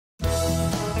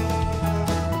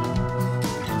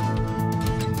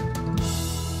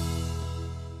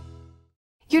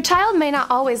Your child may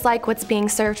not always like what's being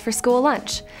served for school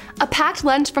lunch. A packed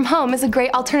lunch from home is a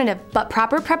great alternative, but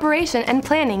proper preparation and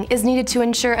planning is needed to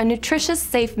ensure a nutritious,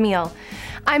 safe meal.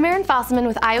 I'm Erin Fosselman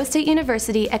with Iowa State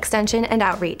University Extension and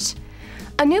Outreach.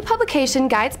 A new publication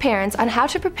guides parents on how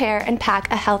to prepare and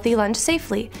pack a healthy lunch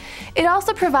safely. It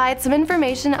also provides some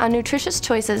information on nutritious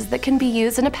choices that can be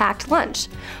used in a packed lunch.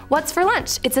 What's for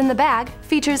Lunch? It's in the Bag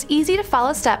features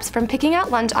easy-to-follow steps from picking out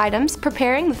lunch items,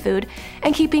 preparing the food,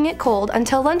 and keeping it cold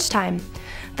until lunchtime.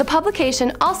 The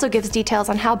publication also gives details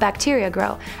on how bacteria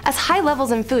grow, as high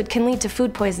levels in food can lead to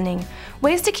food poisoning.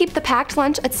 Ways to keep the packed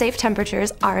lunch at safe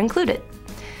temperatures are included.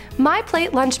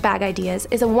 MyPlate Lunch Bag Ideas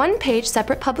is a one-page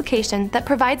separate publication that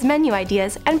provides menu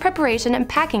ideas and preparation and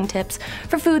packing tips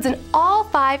for foods in all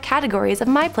 5 categories of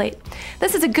MyPlate.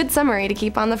 This is a good summary to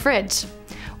keep on the fridge.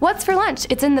 What's for Lunch?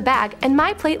 It's in the Bag and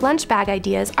MyPlate Lunch Bag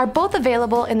Ideas are both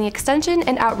available in the Extension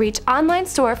and Outreach online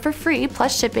store for free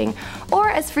plus shipping or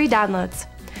as free downloads.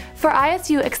 For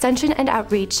ISU Extension and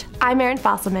Outreach, I'm Erin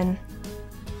Fosselman.